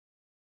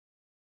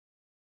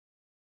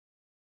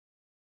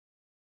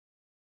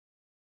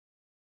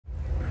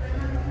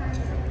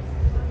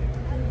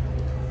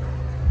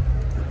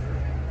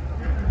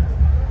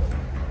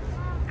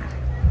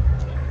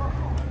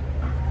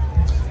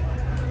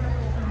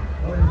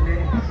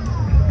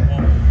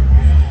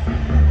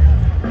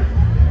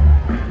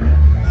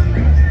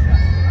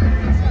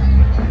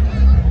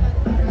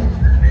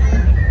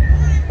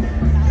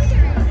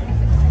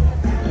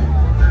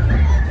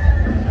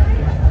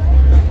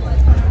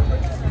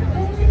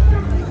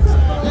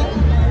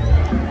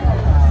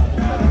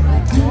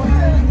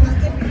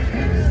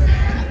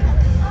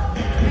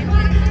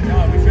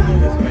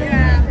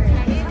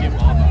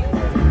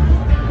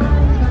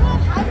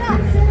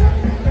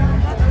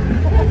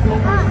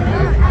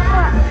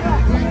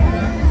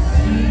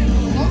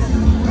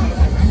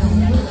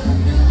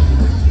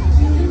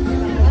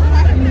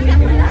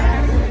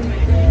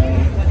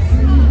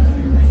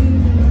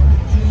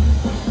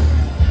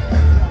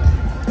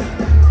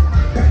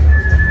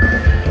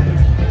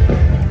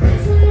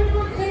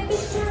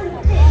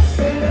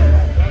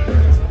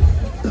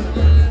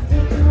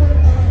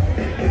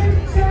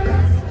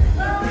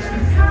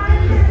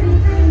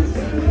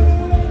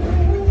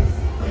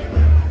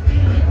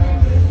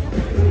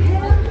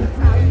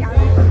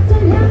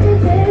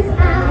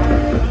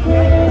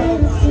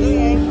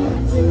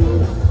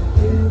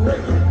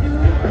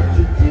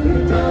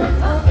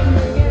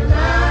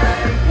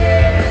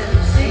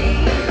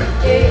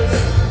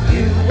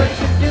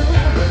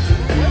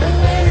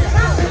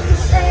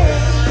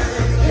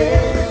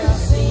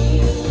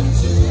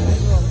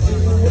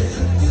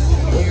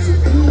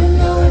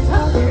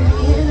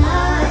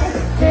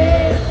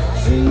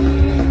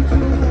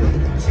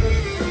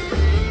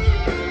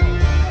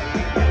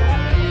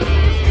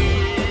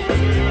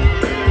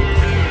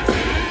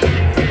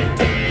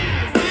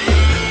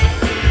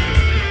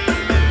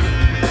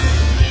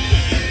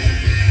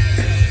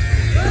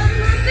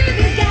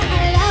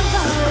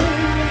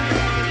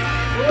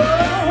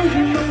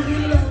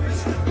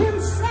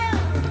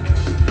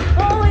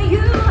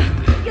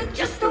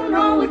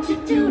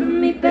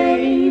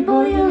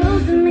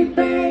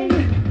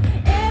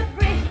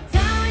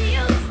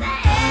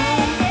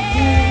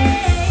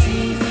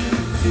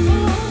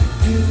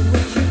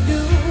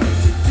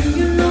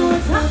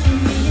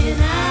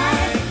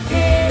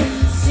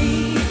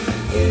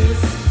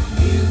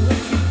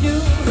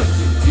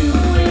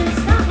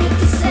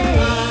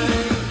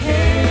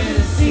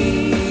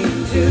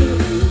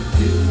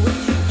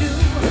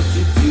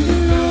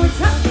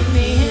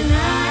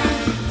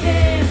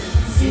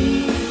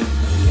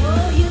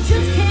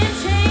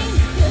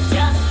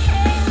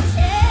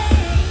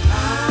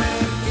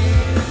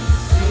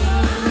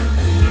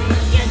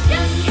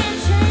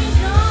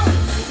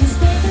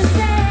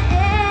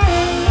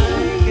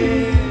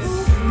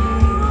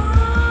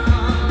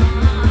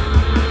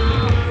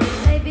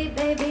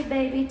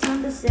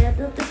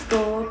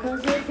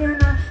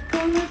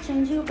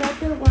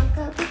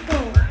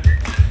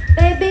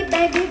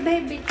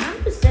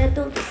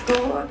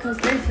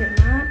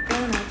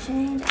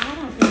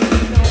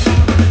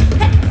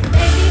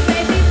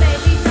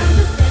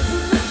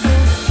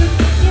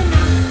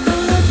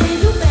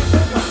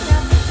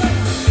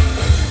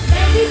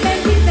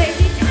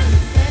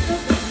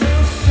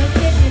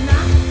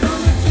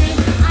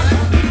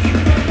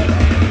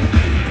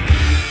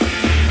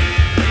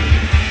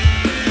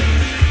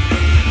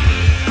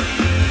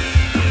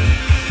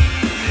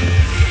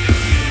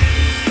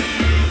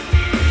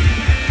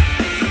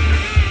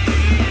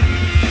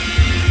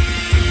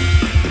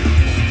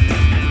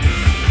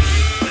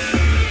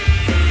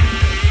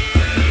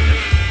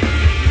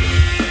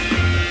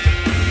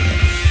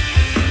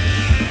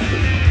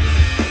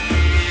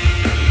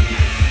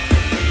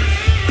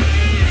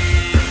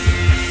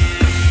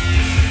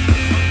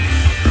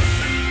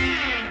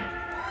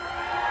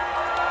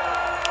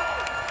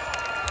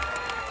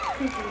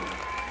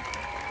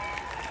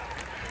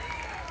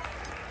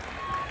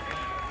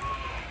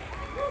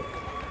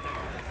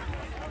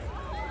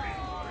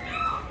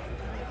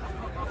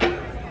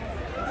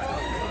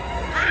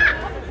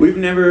We've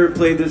never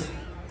played this.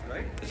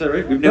 Is that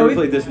right? We've never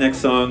played this next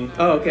song.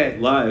 Oh, okay.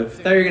 Live.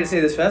 I thought you were gonna say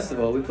this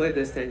festival. We played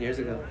this 10 years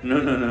ago.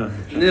 No. No.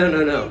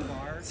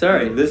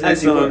 Sorry. This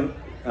next song.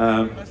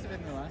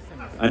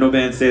 I know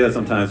bands say that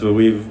sometimes, but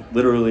we've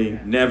literally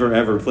never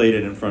ever played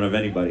it in front of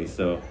anybody.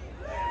 So.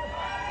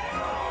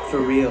 For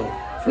real.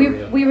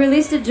 We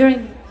released it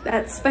during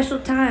that special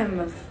time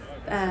of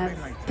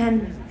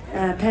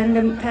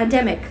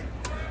pandemic.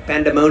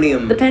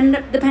 Pandemonium. The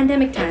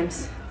pandemic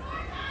times.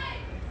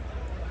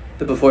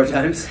 The before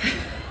times?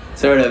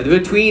 Sort of. The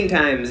between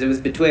times. It was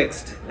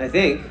betwixt, I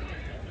think.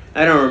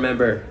 I don't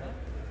remember.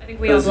 I think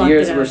we Those all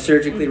years it were out.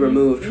 surgically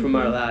removed from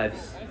our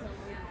lives.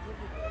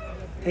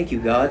 Thank you,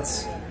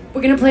 gods.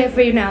 We're gonna play it for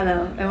you now,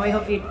 though, and we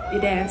hope you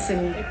dance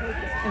and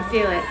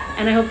feel it.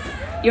 And I hope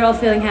you're all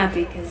feeling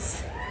happy,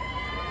 because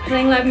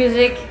playing live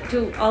music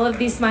to all of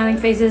these smiling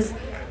faces,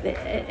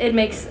 it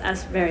makes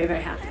us very,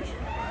 very happy.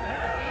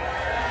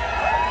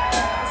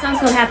 The song's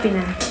called Happy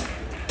Now.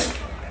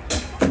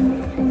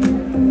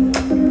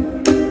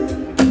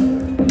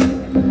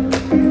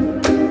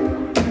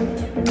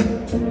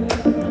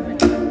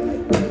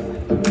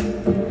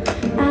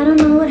 I don't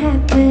know what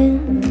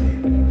happened.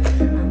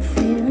 I'm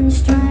feeling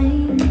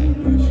strange.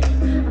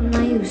 I'm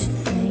not used to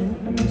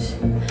things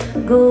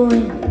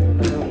going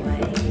my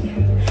way.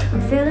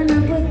 I'm filling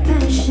up with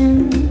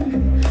passion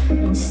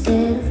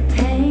instead of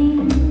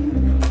pain.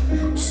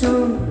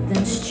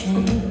 Something's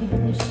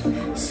changed.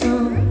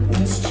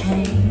 Something's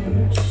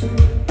changed.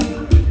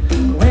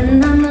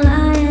 When I'm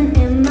lying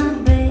in my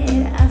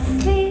bed, I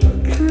feel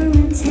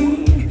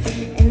content,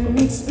 and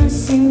it's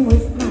messing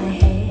with my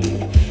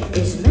head.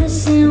 It's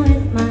messing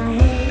with my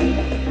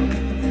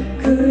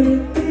head. Could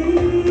it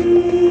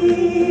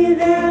be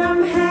that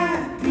I'm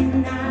happy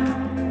now?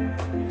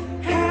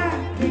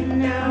 Happy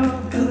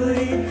now. Could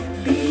it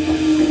be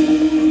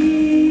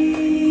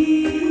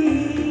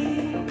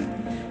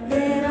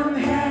that I'm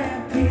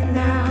happy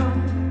now?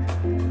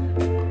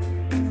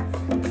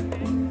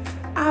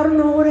 I don't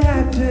know what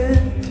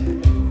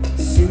happened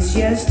since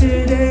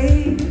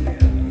yesterday,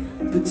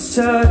 but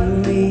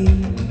suddenly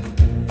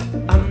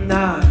I'm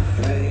not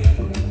afraid.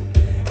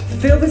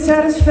 Feel the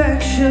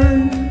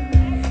satisfaction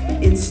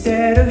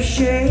instead of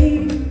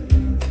shame.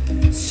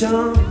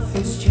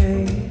 Something's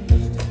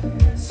changed.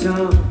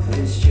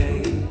 Something's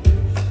changed.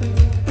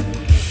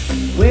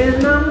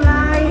 When I'm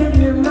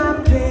lying in my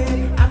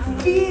bed, I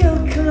feel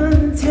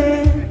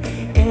content,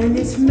 and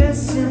it's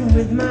messing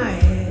with my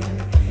head.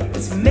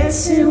 It's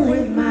messing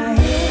with my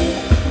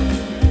head.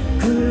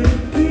 Could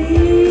it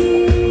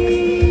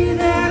be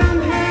that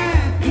I'm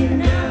happy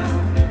now?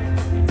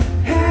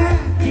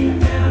 Happy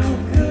now.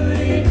 Could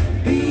it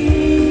be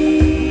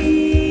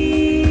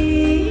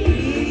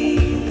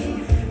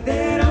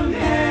that I'm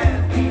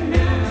happy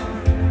now?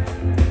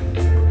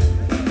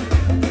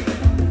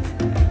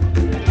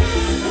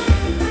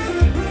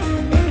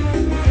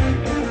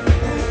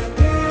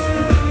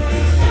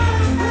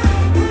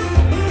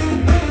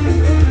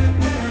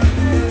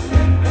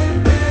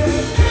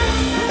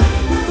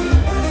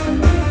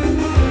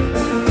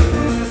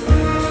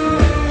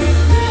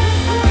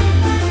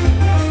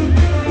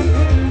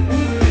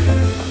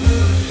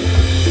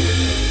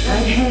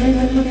 Lightheaded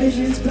and my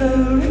vision's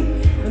blurry.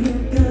 I'm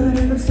not good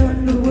and I'm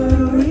starting to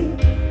worry.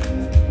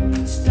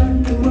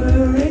 Starting to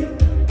worry.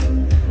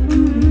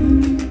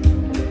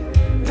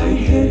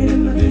 Lightheaded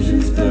and my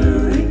vision's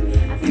blurry.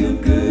 I feel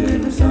good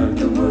and I'm starting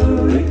to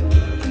worry.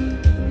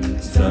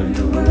 Starting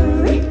to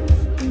worry.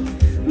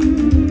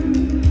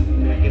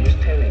 He was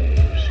telling me,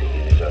 you see,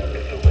 in his own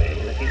little way,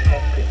 that he's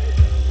happy.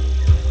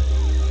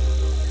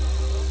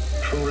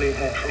 Truly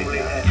happy. Truly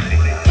happy.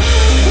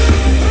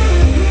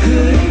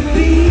 Could it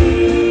be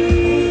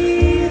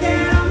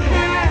that I'm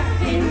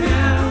happy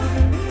now?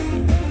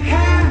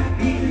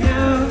 Happy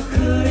now.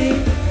 Could it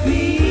be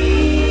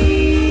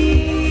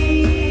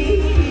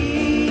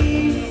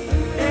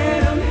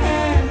that I'm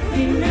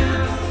happy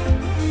now?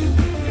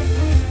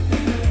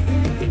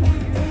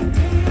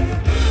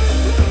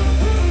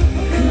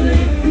 Could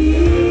it be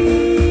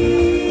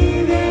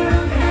that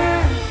I'm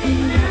happy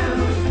now?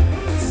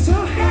 So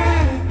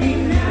happy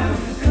now.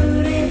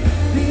 Could it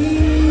be?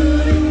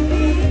 Could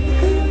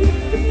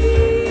it be?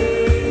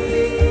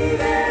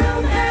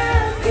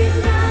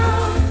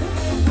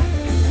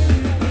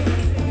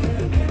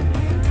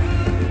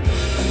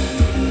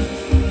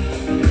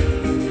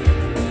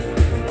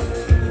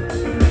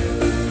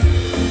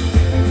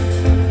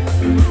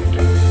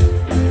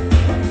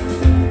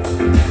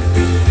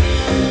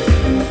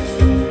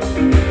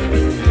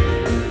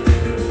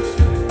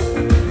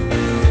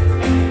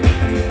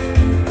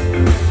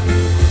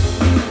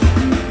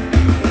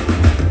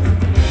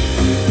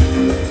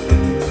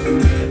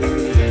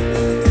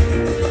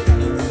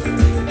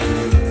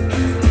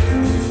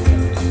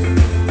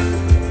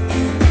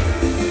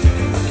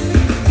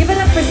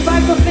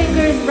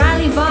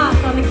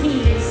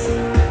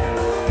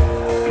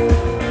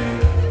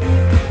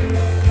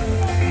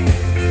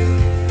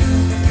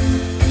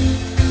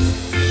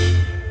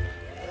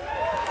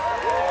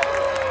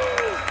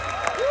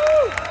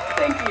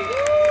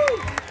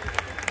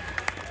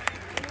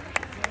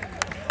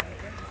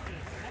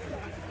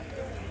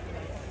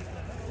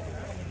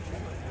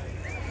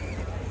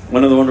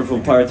 one of the wonderful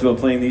parts about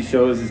playing these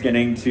shows is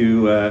getting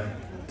to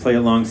play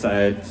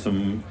alongside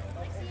some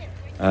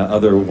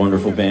other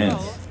wonderful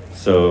bands.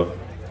 So,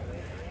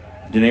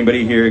 did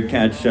anybody here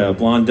catch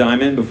Blonde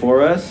Diamond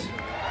before us?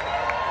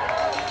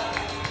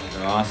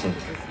 They're awesome.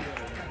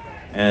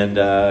 And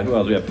who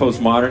else? We have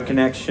Postmodern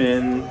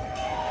Connection,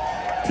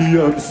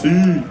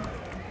 TMC,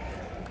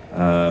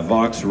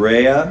 Vox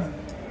Rea,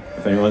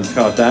 if anyone's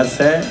caught that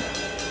set.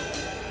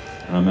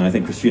 And I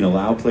think Christina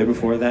Lau played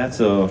before that,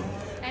 so.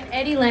 And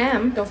Eddie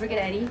Lamb, don't forget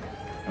Eddie.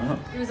 Oh.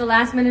 It was a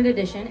last minute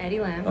addition, Eddie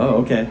Lamb.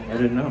 Oh, okay, I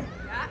didn't know.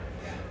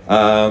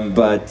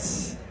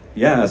 But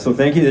yeah, so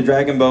thank you to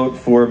Dragon Boat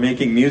for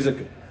making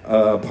music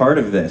part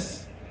of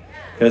this.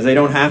 Because they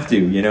don't have to,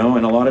 you know,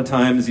 and a lot of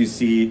times you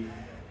see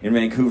in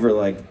Vancouver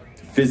like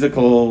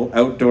physical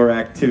outdoor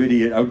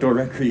activity, outdoor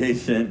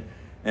recreation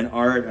and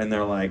art, and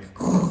they're like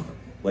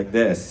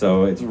this.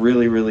 So it's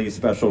really, really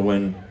special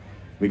when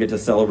we get to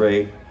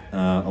celebrate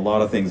a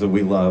lot of things that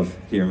we love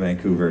here in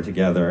Vancouver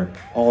together,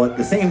 all at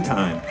the same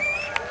time.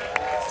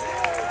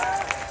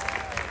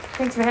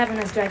 Thanks for having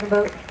us, Dragon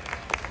Boat.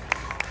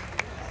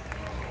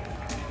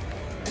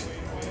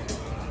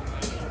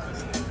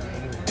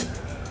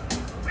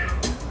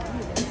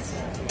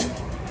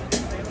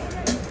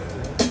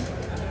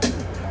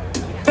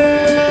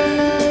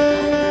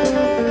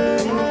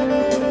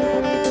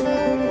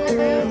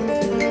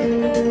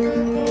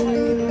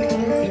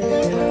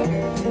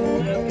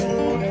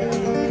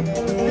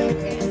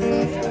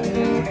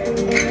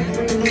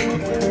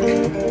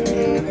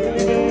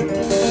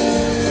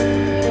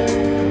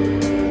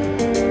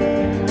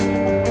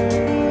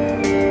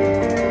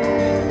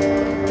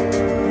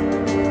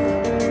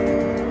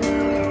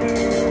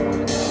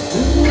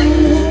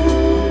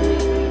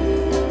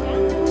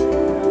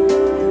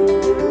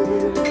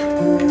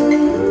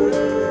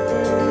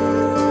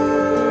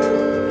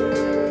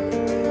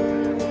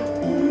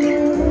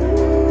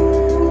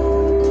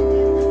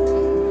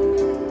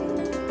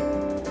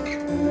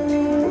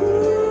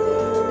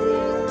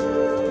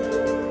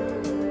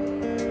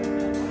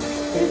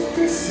 If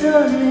the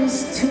sun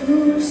is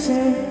too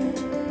sad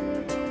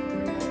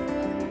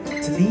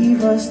to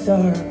leave us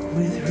dark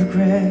with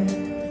regret,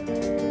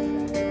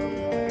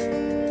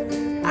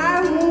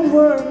 I will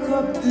work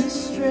up the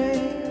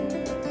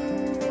strength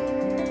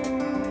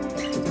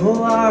to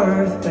pull our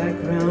earth back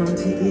round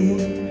to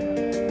it.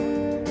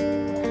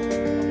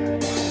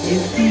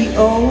 If the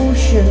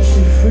ocean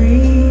should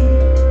freeze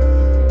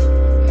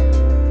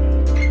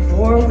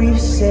before we've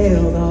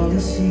sailed all the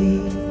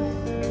seas,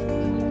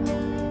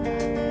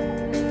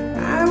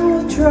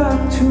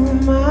 drop to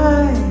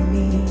my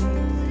knees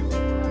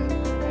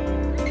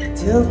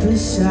till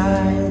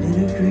Poseidon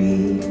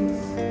agrees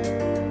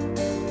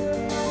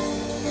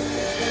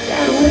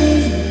that we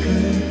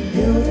could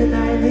build an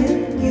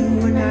island, you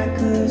and I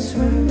could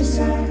swim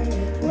beside.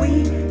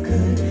 We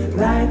could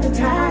ride the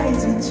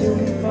tides until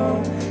we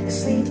fall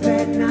asleep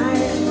at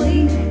night.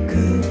 We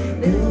could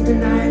build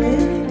an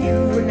island,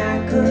 you and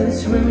I could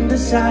swim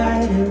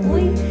beside. And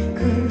we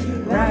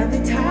could ride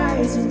the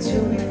tides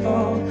until we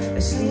fall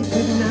asleep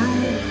at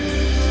night.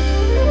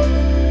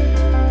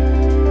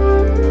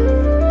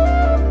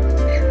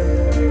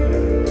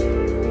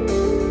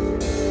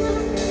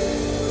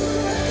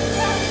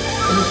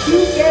 If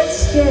you get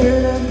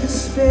scared of the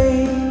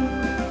space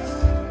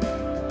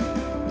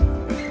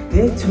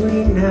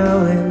between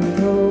now and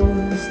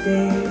those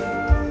days,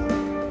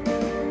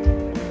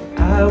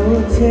 I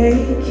will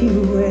take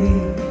you away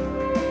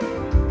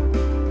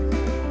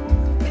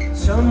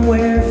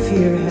somewhere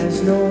fear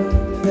has no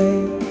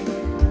place.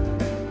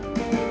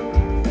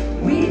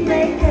 We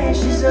make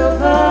ashes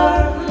of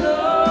our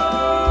clothes,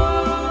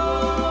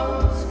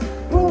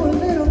 grow a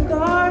little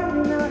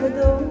garden out of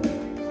those.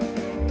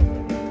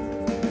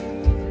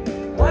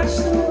 Watch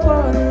the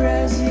water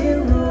as it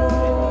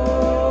rolls,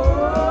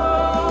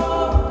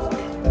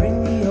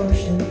 bring the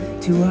ocean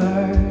to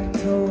our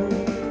toes.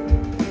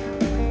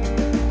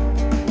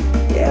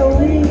 Yeah,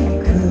 we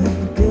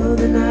could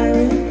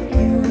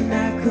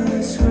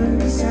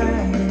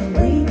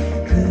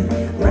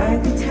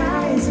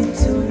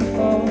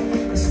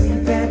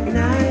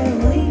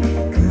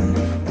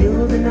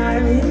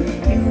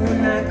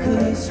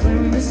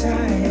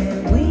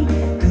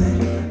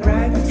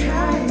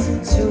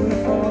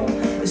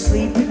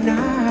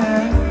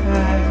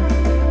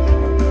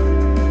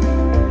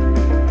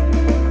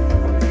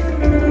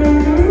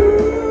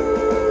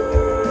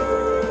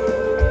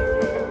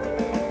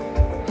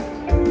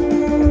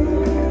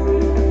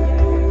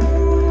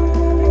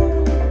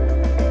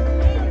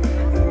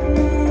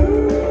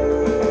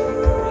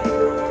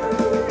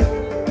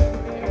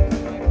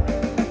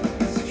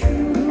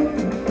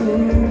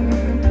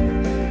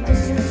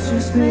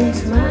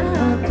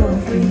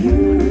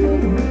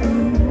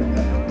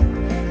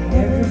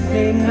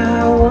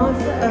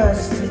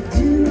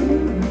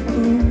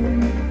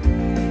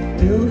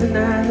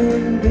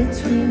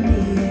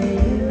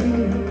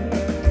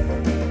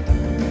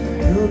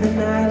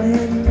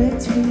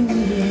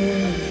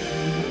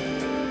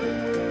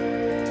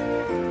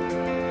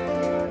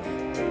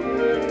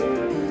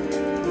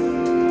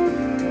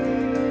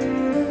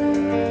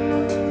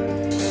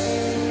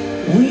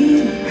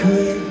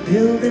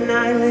an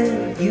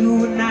island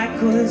you and I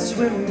could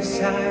swim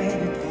beside.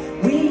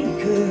 We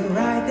could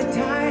ride the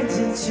tides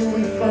until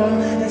we fall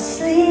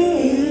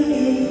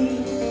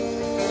asleep.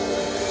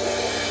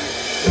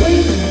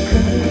 We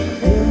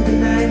could build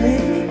an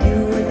island you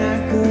and I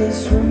could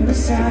swim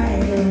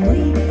beside. And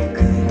we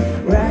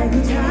could ride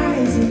the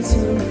tides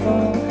until we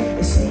fall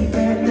asleep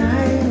at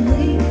night. And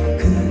we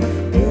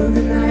could build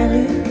an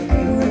island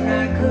you and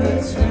I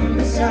could swim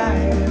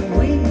beside. And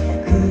we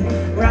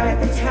could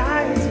ride the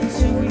tides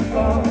until we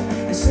fall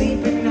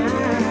asleep at night.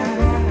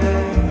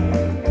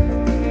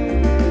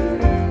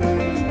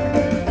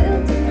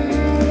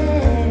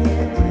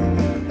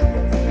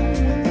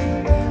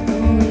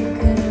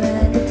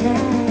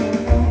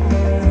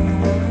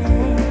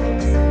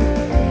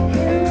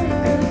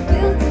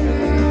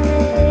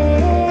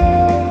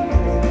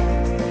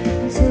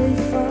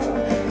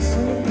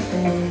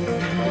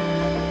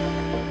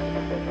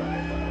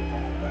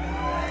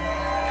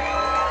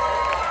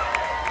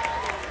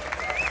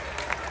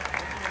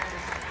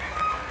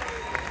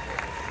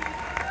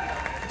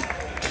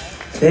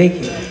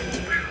 Thank you.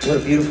 What a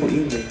beautiful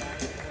evening.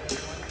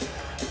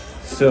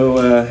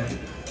 So,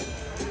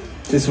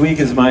 this week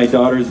is my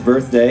daughter's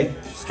birthday.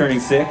 She's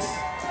turning 6.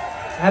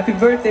 Happy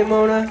birthday,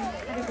 Mona.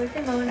 Happy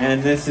birthday, Mona.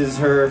 And this is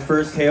her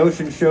first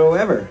K-Ocean show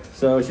ever.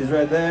 So she's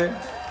right there.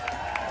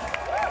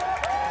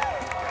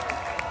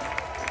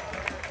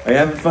 Are you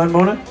having fun,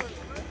 Mona?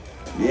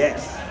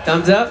 Yes.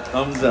 Thumbs up.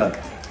 Thumbs up.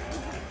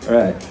 All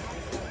right.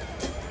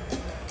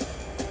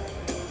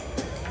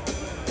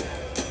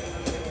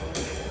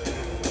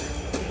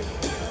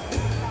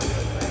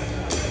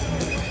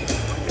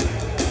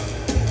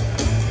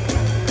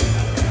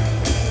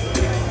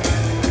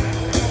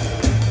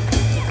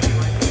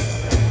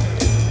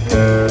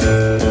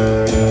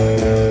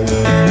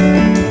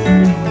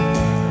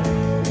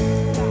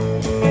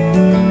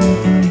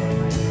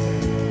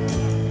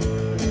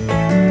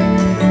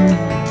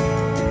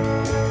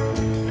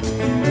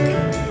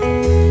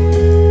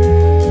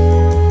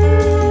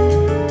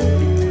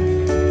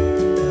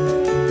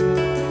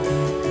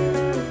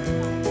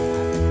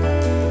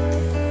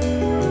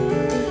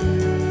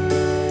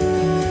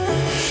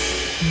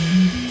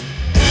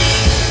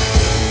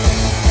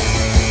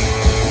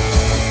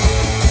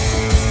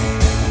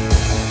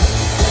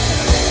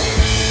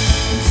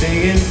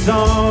 Singing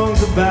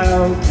songs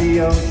about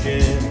the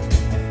ocean,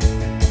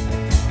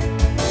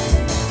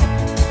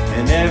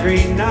 and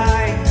every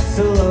night's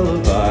a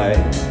lullaby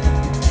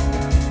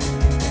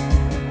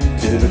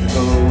to the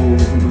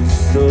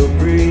coastal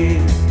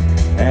breeze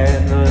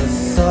and the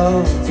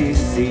salty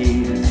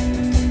sea.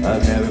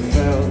 I've never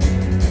felt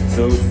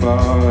so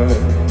far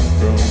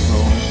from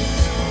home.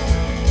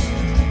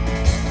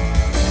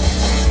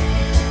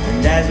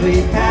 And as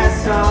we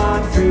pass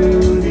on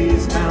through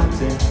these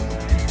mountains,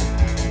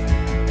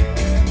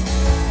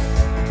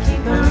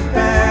 my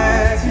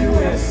back to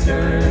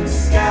western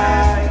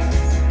skies,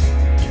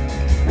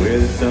 where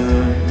the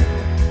sun,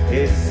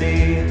 it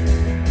seems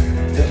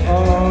to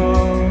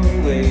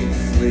always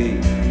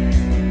sleep,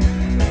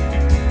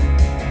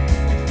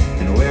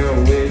 and where I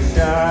wish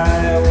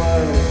I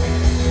was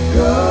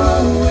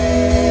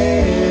going.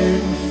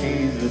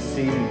 She's the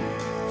sea,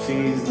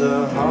 she's the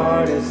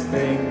hardest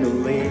thing to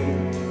leave.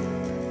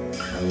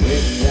 I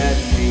wish that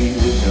she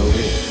would know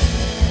it,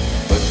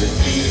 but the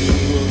sea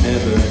will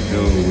never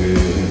know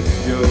it.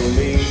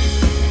 Jolene,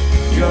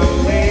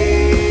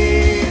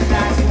 Jolene,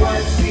 that's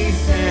what she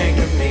sang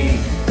to me,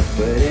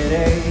 but it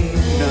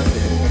ain't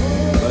nothing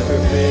but her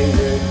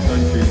favorite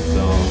country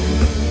song.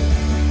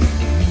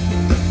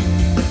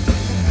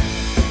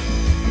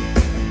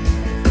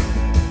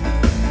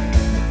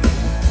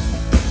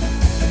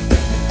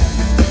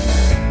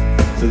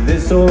 So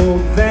this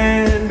old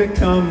van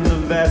becomes a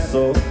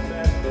vessel,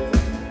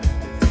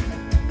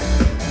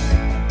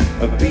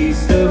 a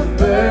beast of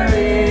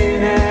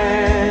burden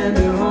and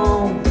a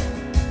home.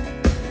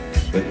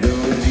 But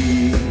those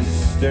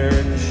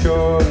eastern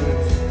shores,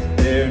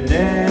 they're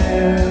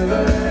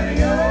never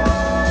yours.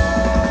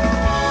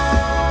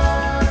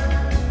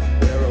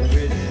 Where I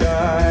wish I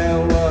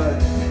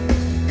was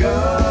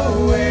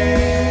going.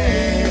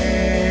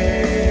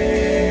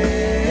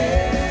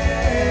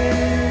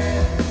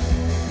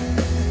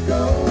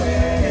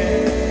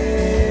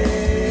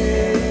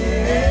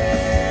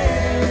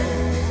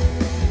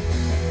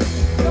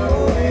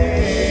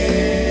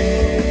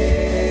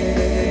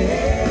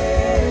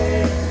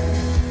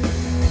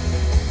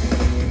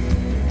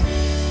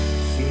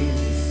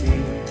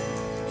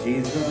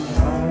 She's the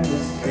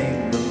hardest thing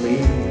to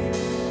leave.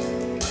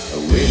 I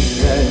wish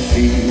that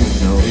she would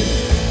know it,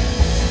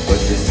 but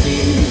the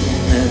sea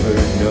will never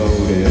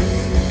notice.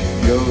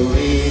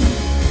 Jolene,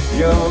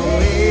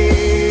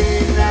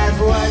 Jolene, that's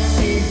what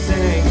she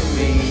sang to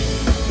me,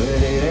 but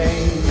it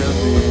ain't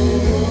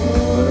nothing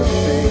but her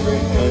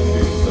favorite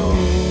country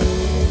song.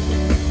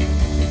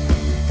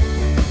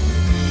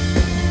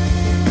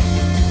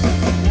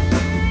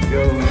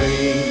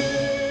 Jolene,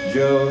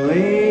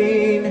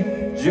 Jolene,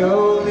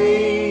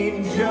 Jolene,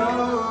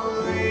 Jolene.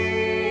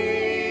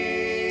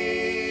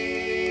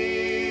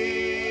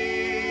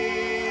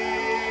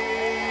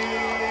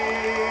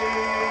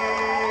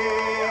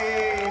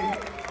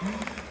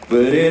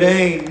 but it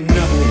ain't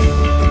nothing.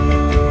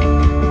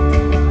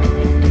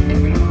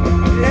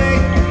 It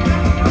ain't.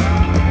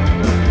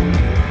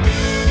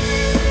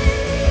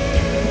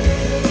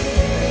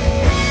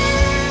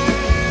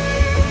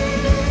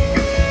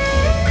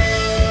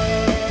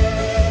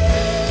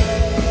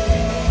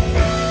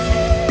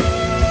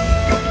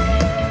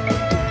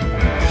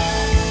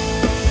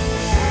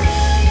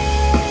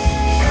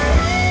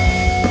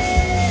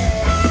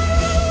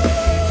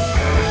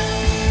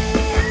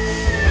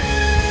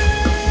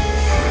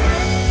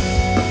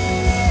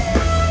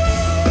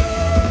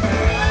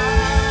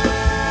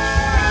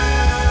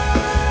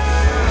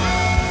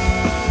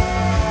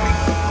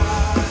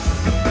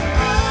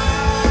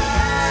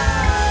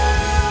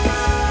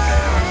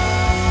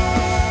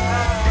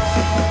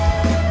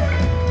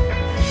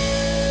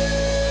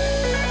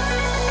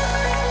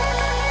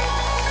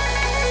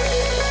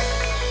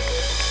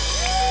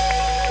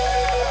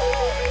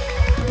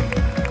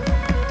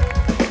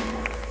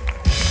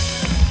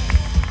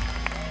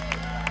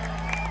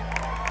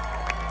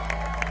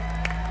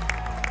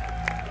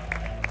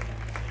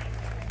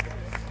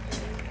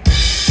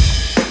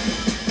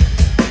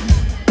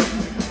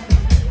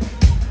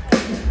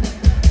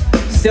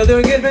 Still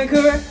doing good,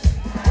 Vancouver?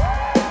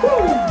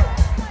 Woo.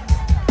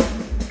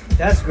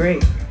 That's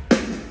great.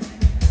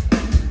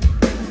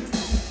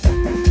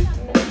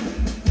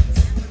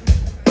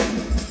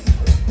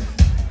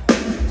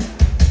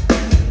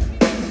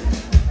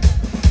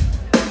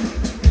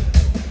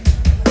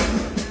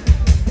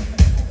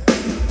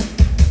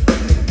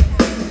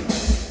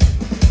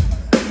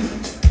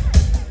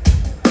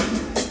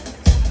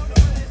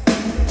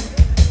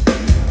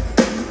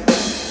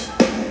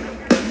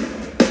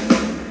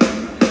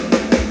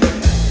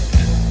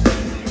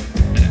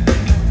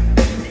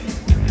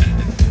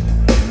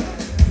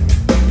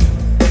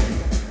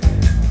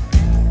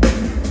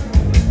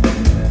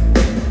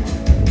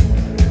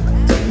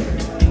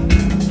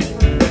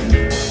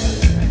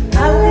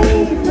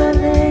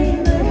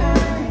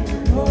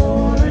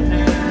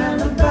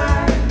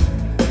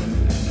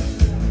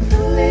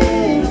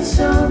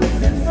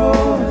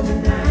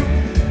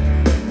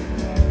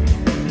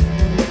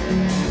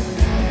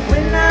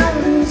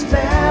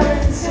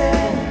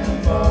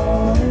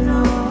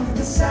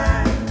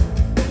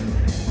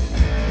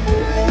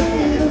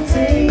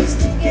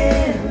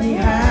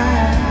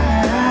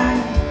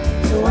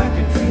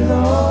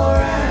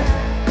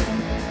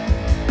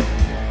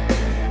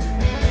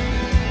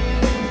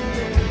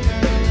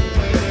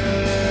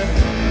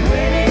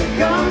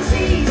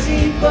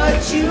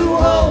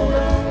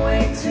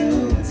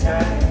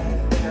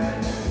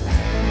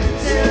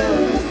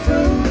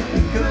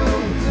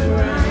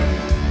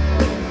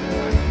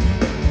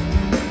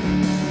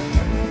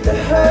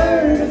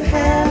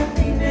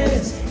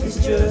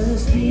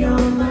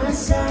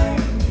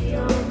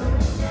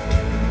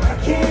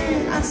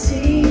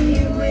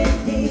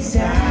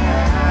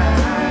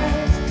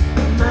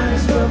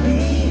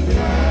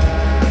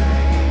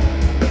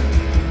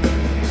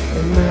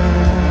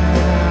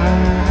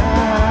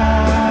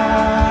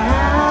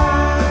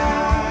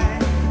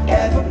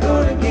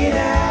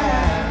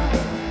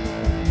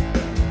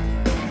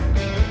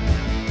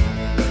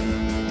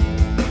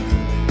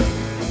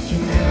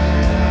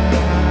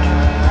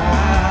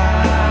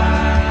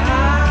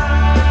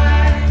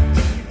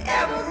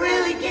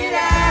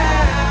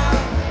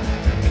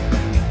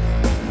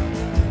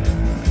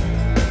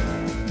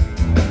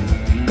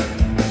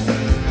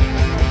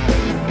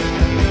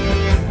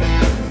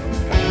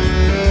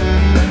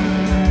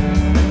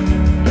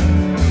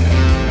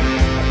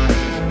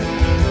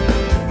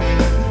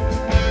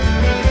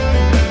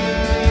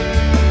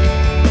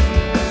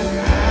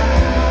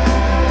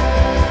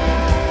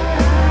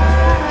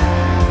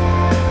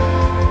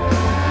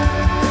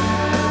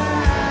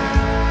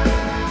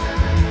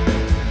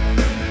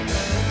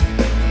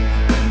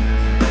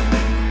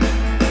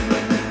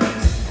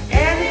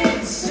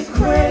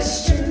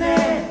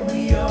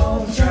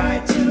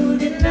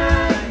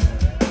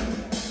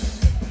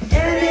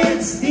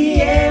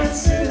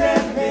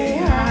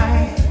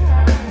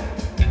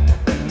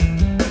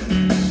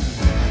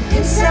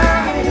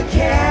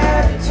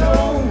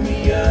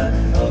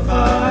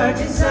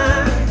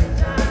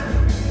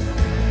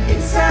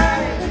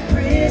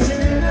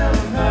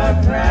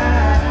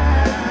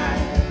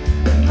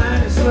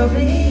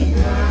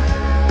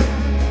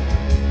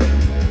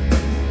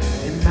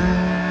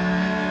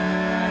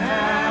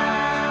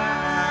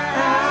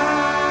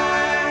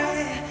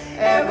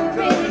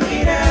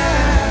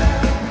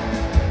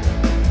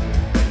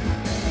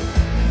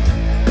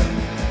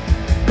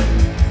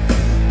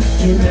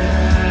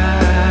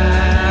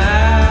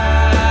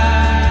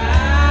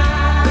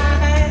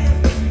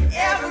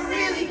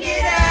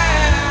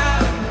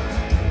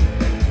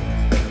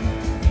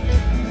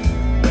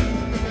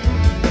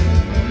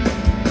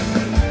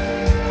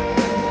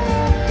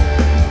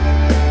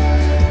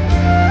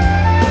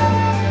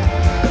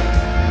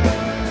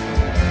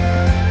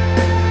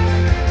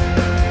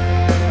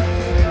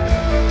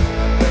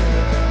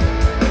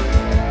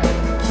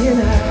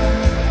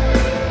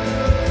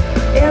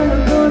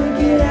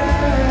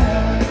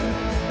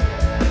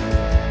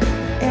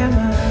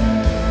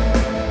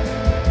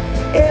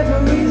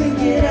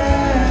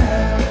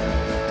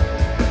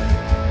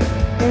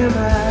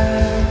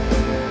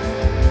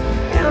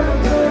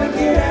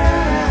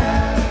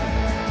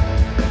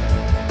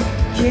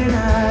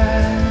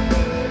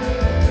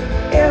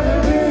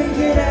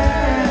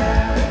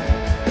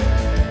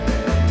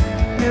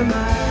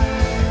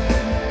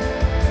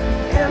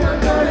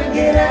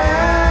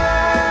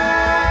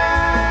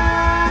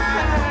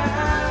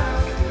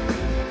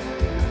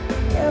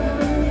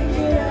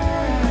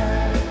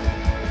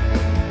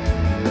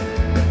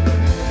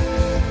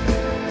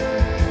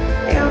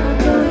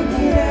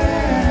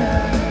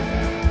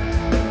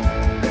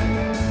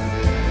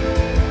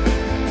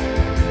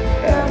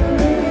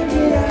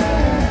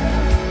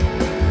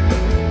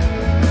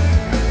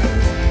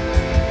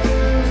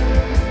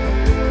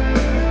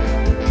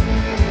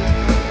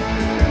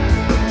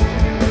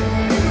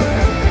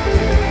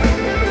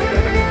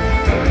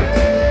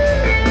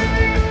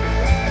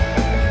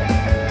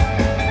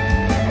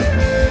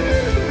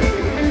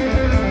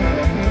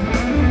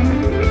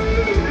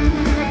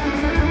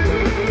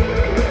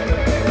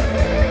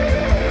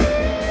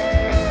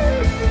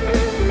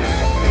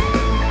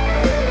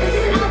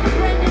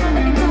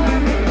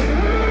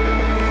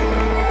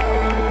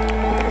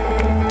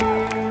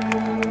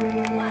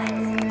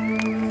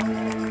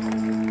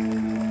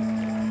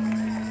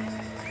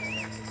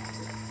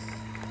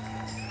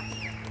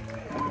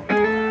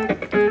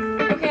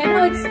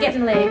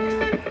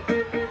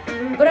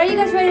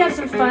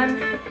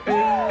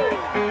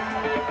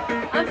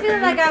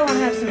 feeling like I want to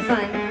have some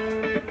fun.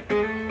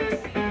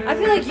 I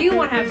feel like you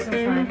want to have some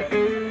fun.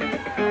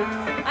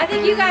 I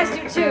think you guys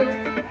do too.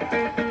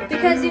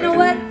 Because you know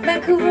what,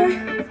 Vancouver?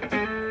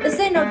 This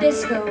ain't no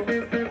disco.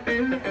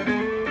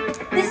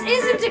 This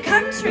isn't a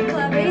country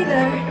club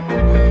either.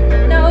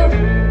 No,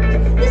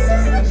 this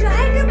is the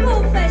Dragon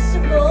Boat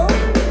Festival.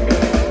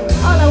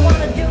 All I want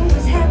to do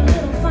is have a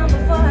little fun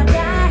before I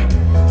die.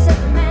 Except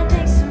the man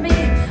next to me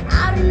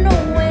out of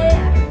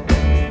nowhere.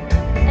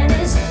 And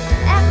his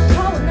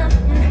apropos of nothing.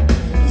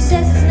 He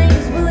says his name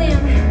is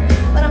William,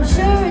 but I'm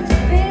sure it's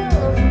Bill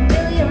or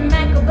William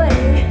McAbey.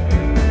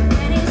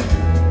 And he's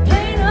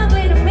plain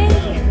ugly to me.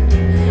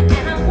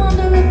 And I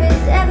wonder if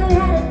he's ever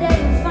had a day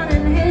of fun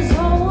in his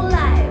whole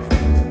life.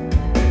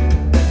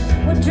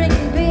 We're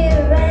drinking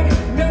beer at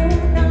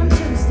noon on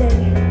Tuesday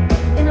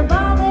in a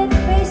bar that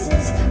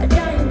faces a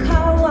giant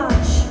car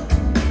wash.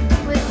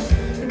 With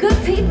the good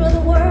people of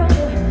the world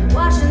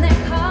washing their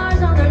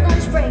cars on their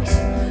lunch breaks,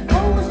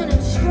 hosing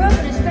and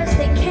scrubbing as best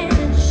they can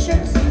in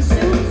shirts and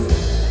suits.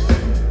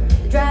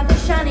 They drive the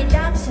shiny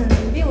Datsuns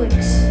and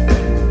Buicks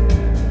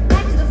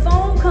back to the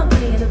phone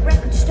company and the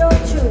record store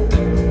too.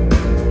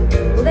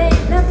 Well, they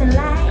ain't nothing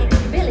like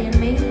Billy and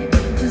me,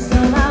 'cause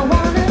all I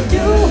wanna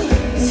do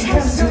is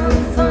have some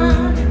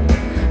fun.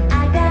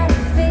 I got a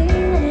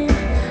feeling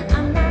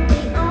I'm not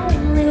the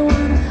only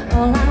one.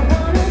 All I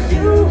wanna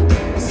do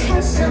is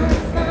have some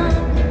fun.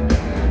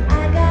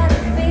 I got a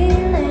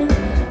feeling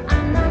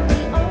I'm not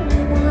the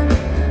only one.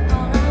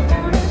 All I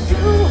wanna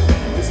do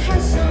is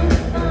have some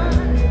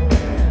fun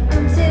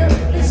until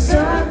the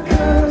sun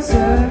comes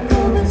up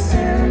over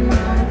Santa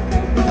Monica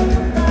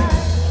Boulevard.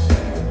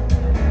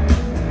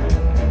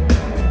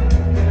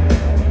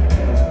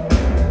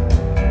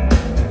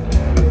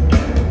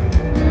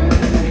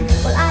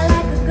 Well, I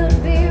like a good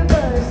beer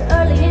buzz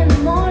early in the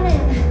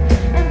morning,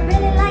 and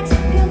Billy likes to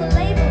peel the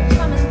labels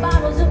from his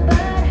bottles of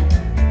bud.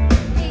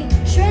 He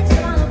shreds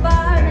them on the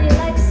bar, and then he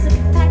likes a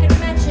packet of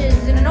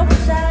matches in an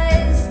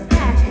oversized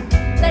pack,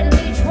 letting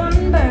each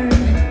one burn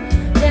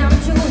down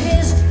to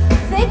his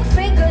thick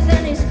fingers,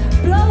 and he's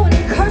blowing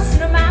and cursing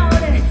them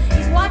out, and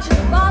he's watching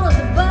the bottles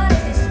of bud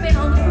as they spin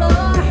on the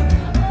floor.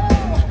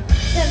 Oh,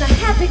 then the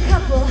happy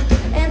couple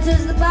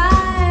enters the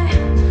bar,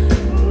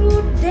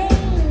 ooh,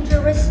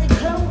 dangerously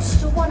close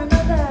to one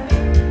another.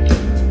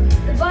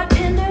 The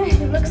bartender,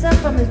 he looks up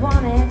from his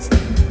wannets.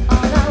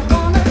 All I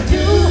wanna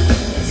do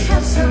is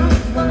have some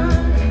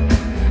fun.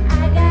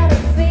 I got a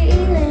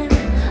feeling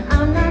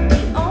I'm not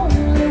the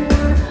only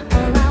one.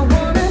 All I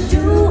wanna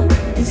do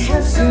is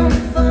have some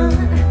fun.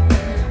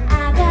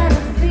 I got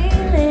a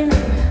feeling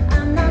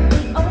I'm not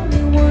the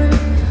only one.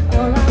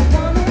 All I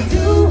wanna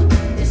do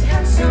is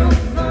have some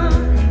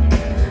fun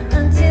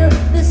until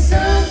the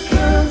sun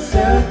comes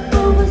up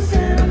over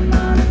Santa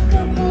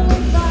Monica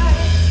Boulevard.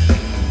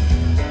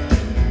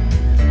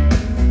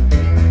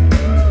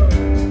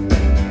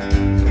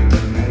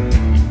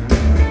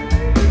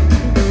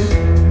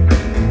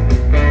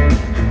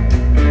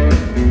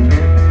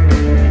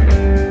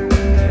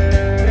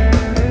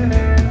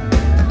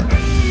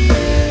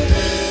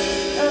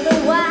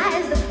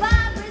 Otherwise, the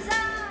bar is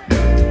on.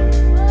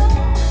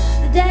 Oh,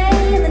 the day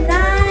and the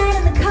night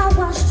and the car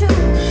wash too.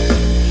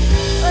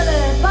 Oh, the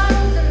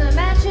bottles and the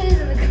matches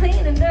and the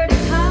clean and dirty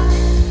cars.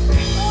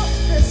 Oh,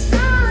 the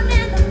sun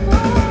and the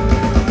moon.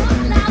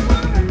 All I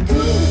wanna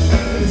do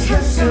is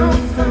have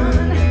some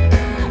fun.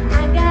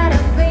 I got a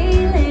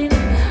feeling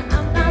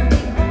I'm not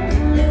the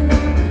only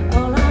one.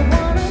 All I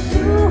wanna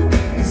do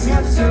is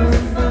have some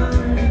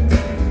fun.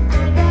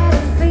 I got a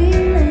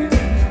feeling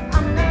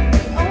I'm not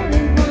the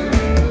only one.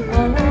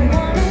 All I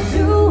wanna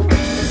do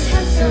is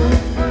have some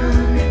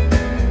fun.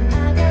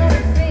 I got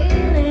a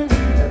feeling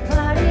the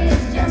party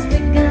has just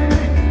begun.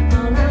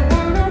 All I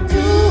wanna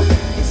do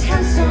is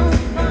have some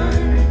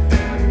fun.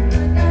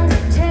 You're gonna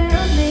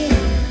tell me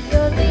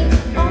you're the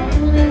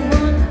only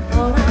one.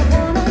 All I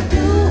wanna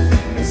do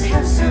is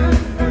have some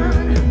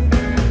fun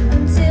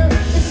until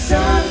the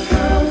sun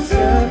comes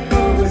up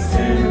over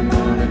Santa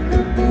Monica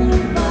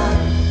Boulevard.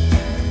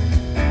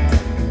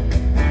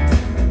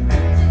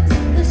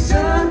 The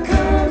sun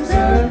comes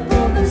up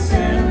over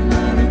Santa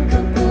Monica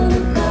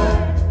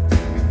Boulevard.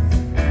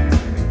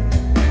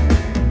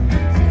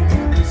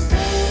 The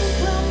sun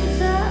comes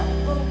up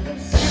over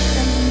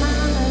Santa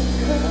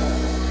Monica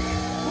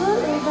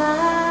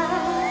Boulevard.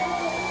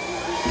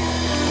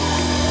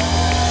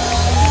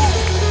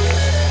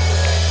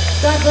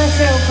 God bless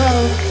you, Pro.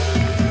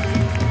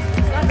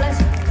 God bless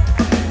you.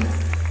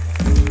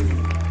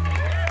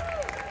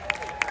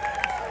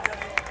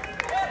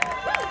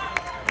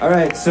 All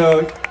right,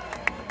 so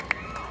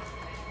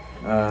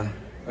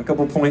a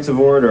couple points of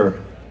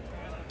order.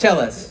 Tell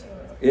us.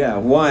 Yeah,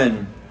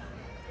 one.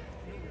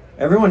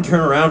 Everyone turn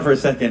around for a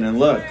second and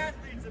look.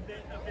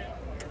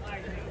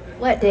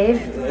 What, Dave?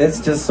 It's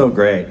just so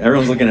great.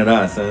 Everyone's looking at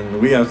us, and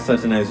we have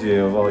such a nice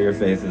view of all your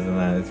faces and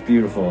that. It's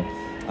beautiful.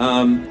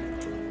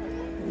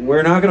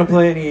 We're not gonna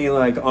play any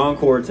like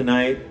encore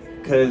tonight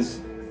because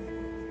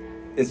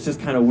it's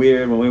just kind of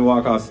weird when we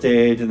walk off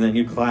stage and then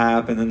you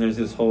clap and then there's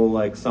this whole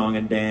like song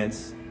and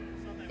dance.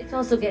 It's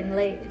also getting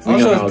late. It's You know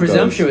Also, how it's it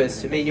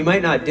presumptuous. I mean, you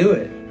might not do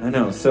it. I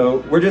know.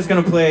 So we're just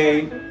gonna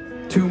play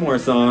 2 more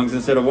songs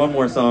instead of 1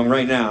 more song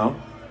right now,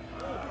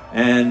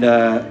 and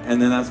then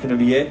that's gonna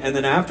be it. And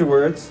then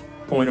afterwards,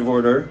 point of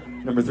order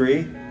number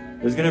 3,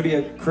 there's gonna be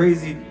a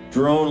crazy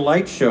drone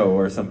light show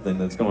or something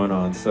that's going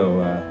on. So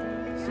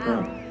stick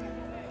around.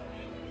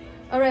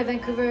 All right,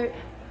 Vancouver.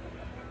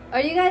 Are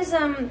you guys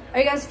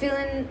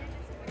feeling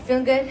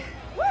good?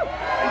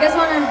 You guys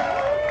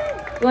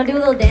wanna do a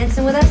little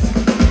dancing with us?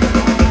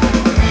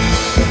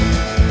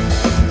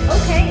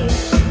 Okay,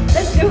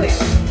 let's do it.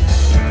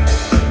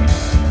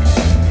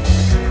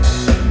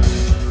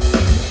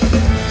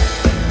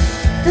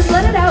 Just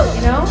let it out,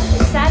 you know?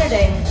 It's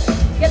Saturday.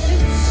 Get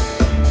loose.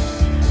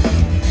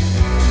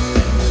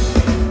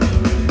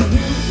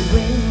 You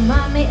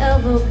remind me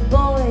of a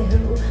boy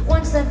who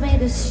once left me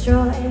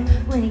destroyed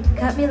when he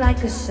cut me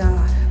like a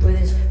saw with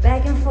his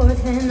back and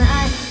forth. And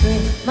I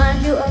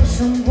remind you of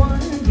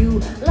someone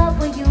you loved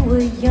when you were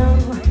young.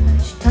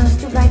 She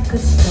tossed you like a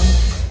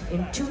stone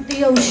into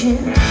the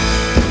ocean.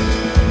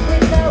 We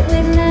thought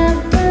we'd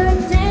never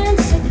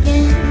dance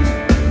again,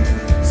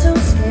 so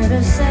scared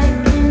of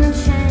second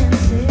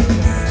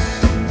chances.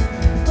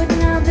 But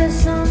now there's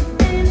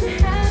something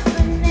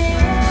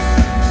happening.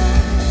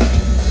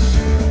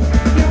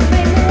 You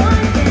make me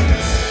wanna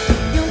dance,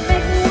 you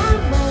make me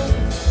wanna move,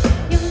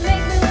 you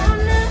make me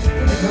wanna.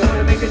 You make me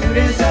wanna make a new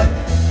dance up.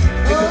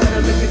 Make me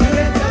wanna make a new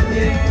dance up,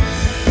 yeah.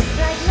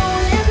 Like no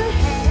one ever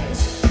has.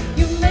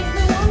 You make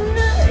me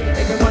wanna. You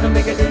make me wanna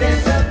make a new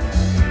dance up.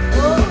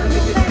 Oh,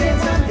 you make me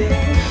wanna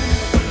dance.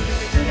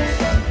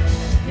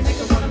 You make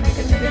me wanna make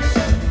a new dance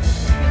up.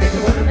 You make me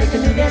wanna make a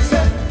new dance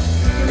up.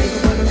 You make me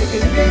wanna make a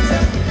new dance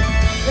up.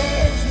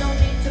 There's no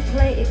need to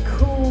play it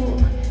cool,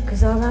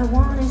 'cause all I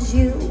want is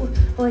you.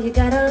 Boy, you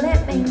gotta let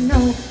me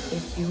know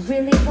if you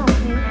really want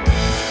me.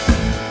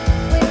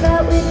 We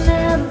thought we'd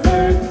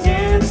never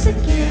dance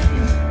again,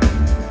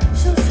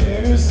 so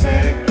scared of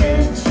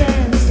second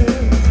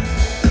chances.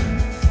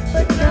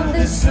 But now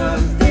there's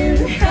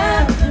something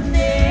happening.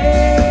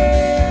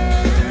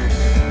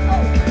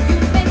 Oh, you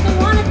make me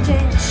wanna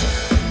dance,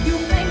 you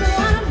make me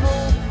wanna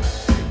move,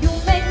 you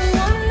make me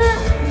wanna.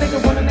 You make me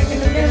wanna make a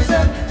new dance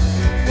up.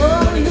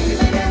 Oh, you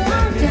make me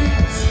wanna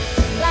dance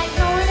like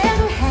no one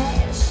ever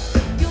has.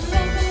 You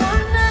make me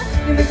wanna.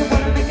 You make me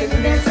wanna make a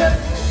new dance up.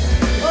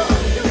 Oh,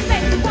 you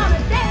make me wanna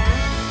dance.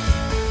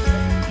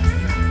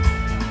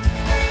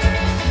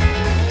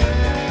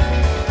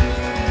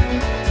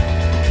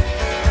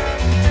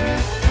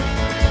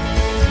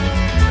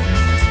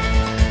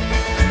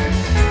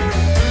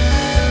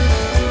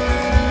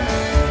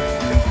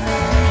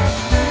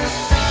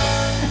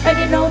 And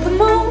you know the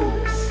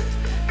moves,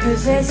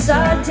 'cause it's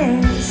our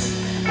dance.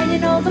 And you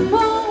know the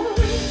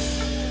moves.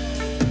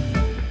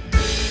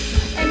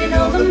 And you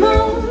know the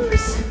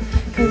moves,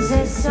 'cause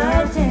it's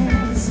our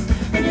dance.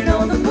 And you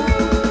know the moves.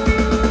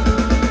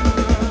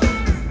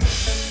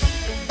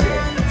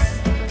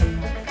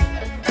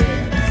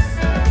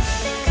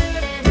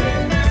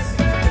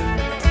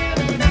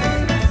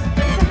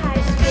 It's a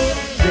high school,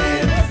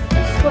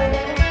 a square,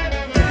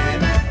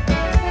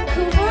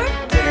 Vancouver.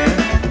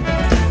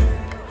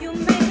 You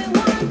make me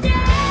wanna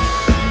dance.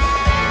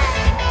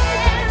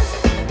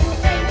 You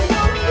make me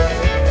wanna move.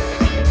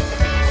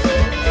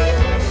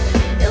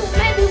 You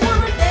make me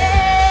wanna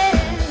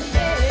dance.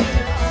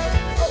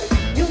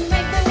 You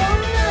make me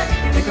wanna.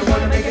 You make me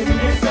wanna make a new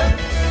dance up.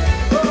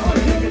 Oh,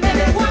 you make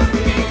me wanna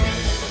dance.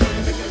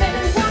 You make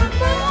me wanna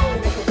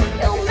move.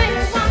 You make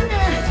me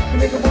wanna. You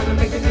make me wanna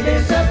make a new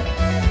dance up.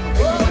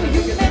 Oh,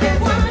 you make me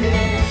wanna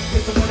dance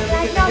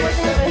like no one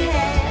ever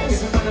has.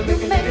 You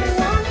make me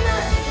wanna.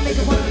 You make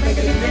me wanna make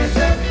a new dance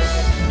up.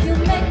 You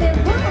make me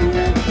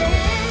wanna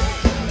dance.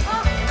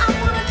 Oh, I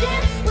wanna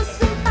dance with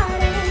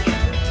somebody.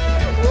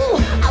 Ooh,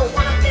 I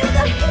wanna feel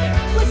the heat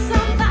with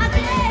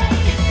somebody.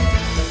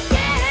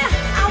 Yeah,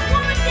 I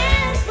wanna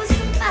dance with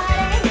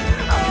somebody.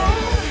 Oh,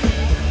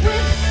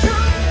 with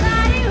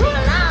somebody who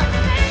loves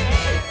me.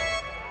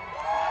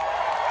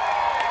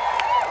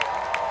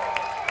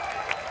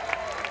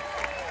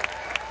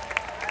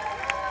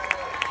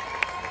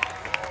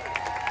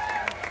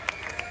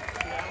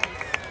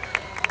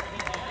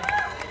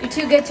 You're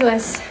too good to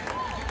us.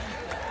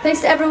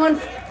 Thanks to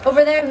everyone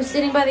over there who's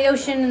sitting by the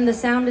ocean, and the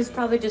sound is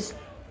probably just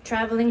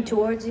traveling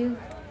towards you.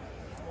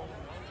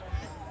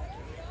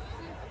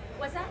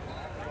 What's that?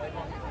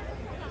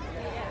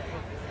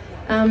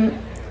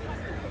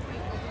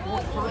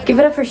 Give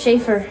it up for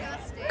Schaefer.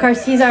 Of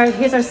course, he's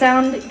our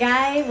sound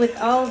guy with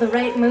all the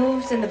right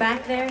moves in the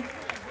back there.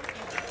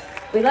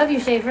 We love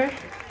you, Schaefer.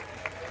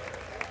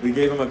 We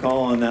gave him a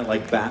call on that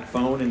like bat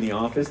phone in the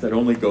office that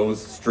only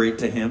goes straight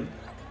to him.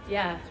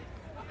 Yeah.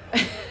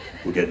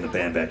 We're getting the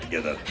band back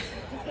together.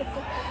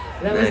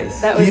 That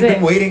was He'd it.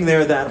 been waiting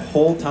there that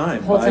whole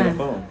time Whole by time. the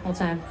phone. Whole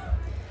time.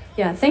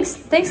 Yeah, thanks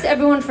to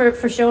everyone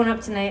for showing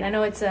up tonight. I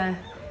know it's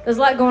there's a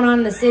lot going on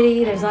in the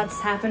city. There's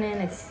lots happening.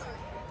 It's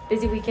a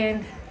busy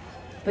weekend,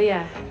 but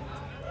yeah,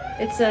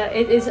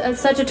 it is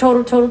such a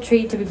total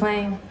treat to be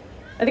playing.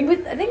 I think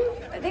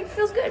think it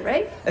feels good,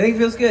 right? I think it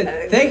feels good.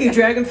 Thank you,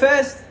 Dragon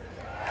Fest.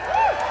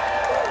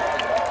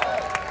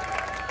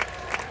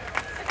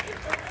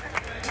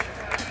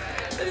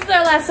 This is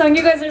our last song.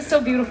 You guys are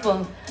so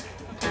beautiful.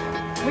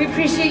 We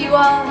appreciate you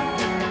all.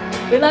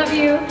 We love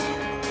you.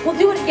 We'll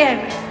do it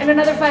again in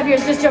another 5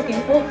 years. Just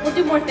joking. We'll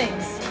do more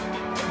things.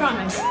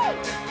 Promise.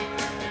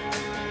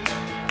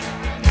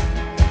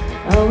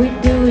 All we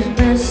do is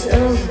mess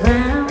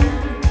around,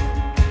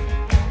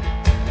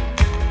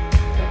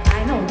 but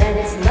I know that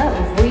it's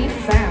love we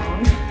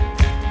found,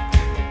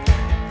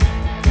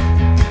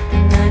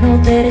 and I know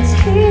that it's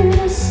here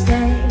to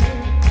stay.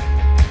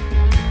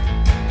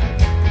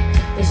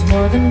 It's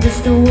more than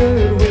just a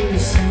word we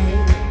say.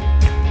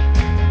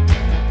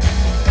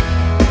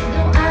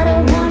 No, I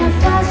don't wanna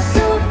fuss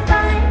or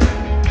fight,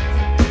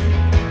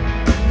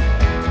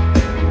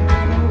 and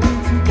I don't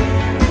want to get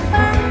in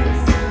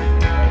fights,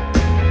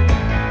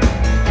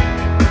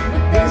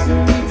 but there's no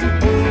need to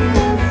be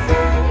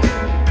afraid.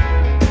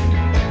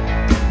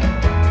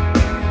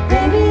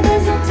 Baby,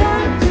 there's no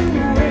time to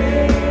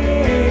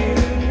wait.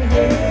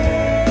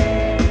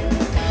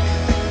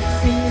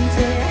 Sing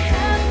until you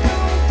have no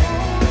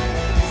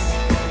voice.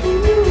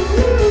 Ooh,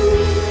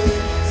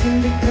 sing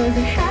because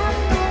you have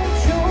no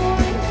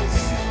choice.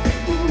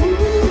 Ooh,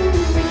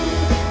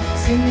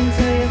 sing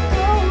until you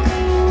float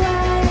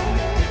away.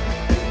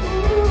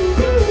 Ooh,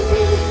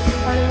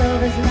 our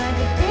love is like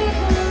a big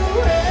blue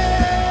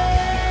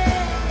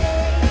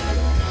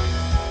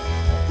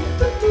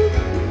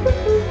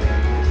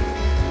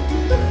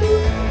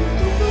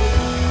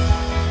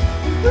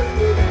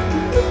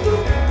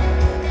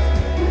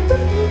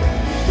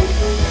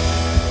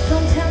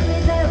Don't tell me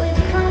that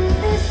we've come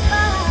this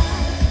far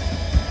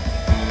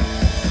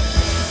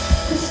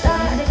to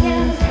start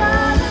again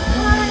far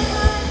behind.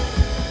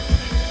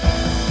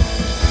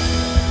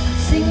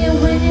 Sing it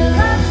when you're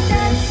lost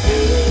at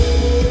sea,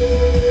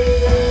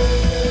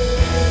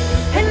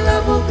 and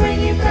love will bring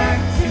you back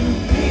to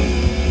me.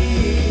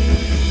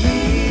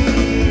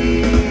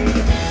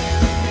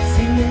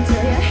 Sing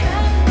until you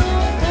have no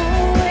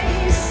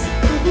voice.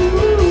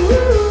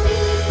 Ooh,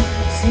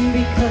 sing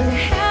because you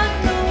have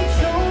no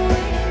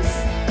choice.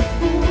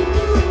 Ooh,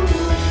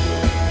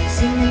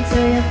 sing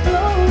until you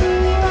float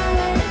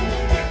away.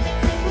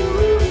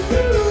 Ooh,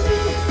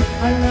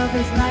 our love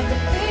is like a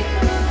big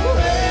blue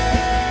wave.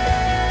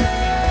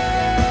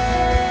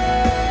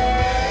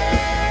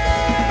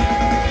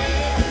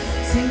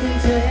 Sing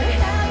until you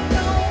have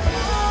no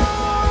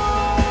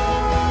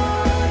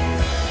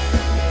voice.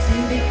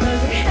 Sing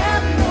because you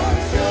have no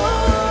choice.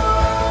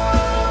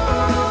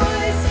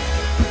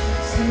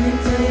 Sing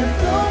until you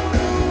float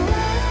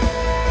away.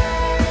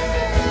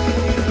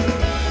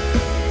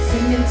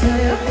 Sing until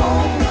you're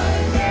home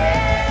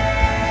again.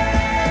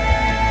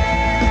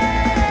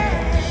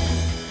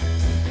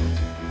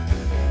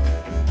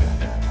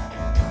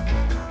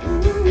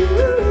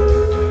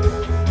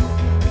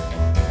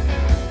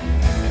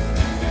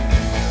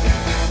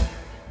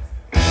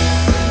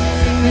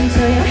 Sing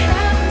until you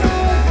have no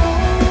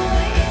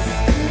voice.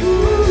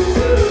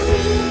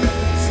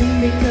 Sing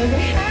because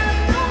you have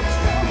no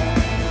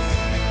choice.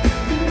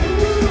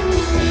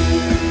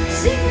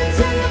 Sing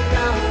until you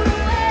float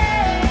away.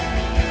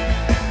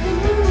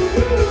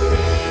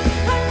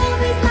 Our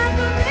love is like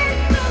a big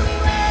blue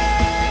wave.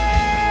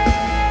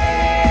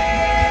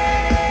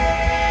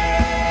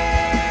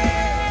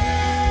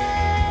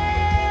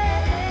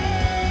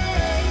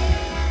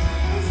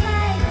 It's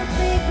like a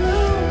big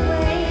blue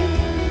wave.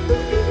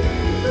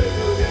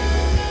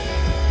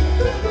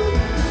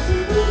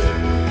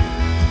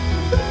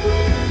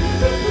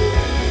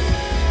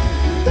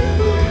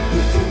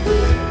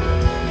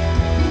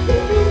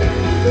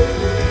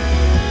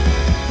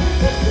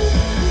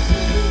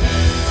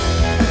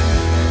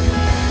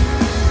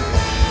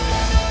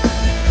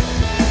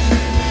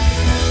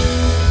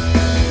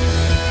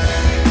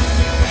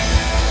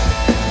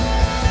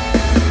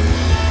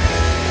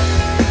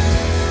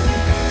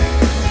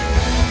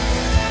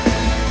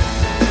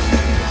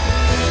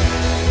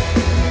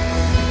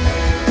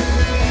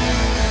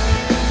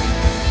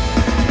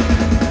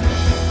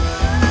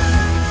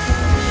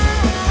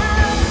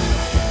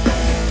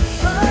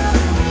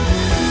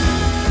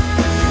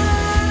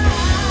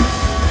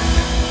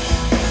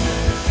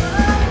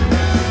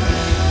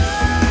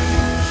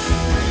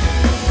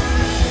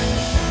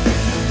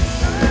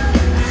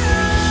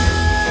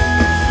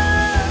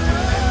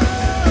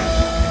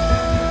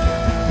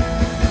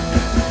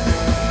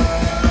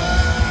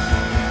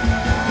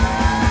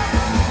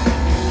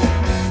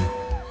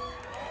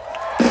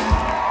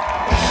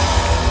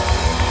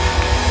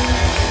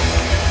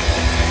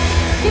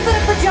 Give it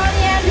up for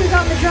Johnny Andrews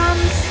on the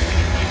drums.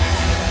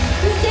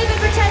 This is David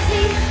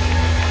Bertessi,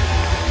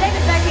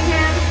 David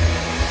Beckingham.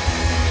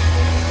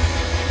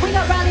 We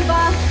got Ronnie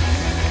Boff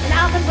and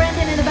Alvin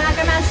Brendan in the back.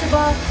 I'm Asher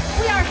Ball.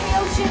 We are Hey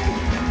Ocean.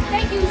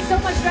 Thank you so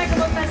much, Dragon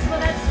Boat Festival.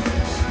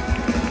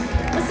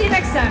 We'll see you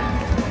next time.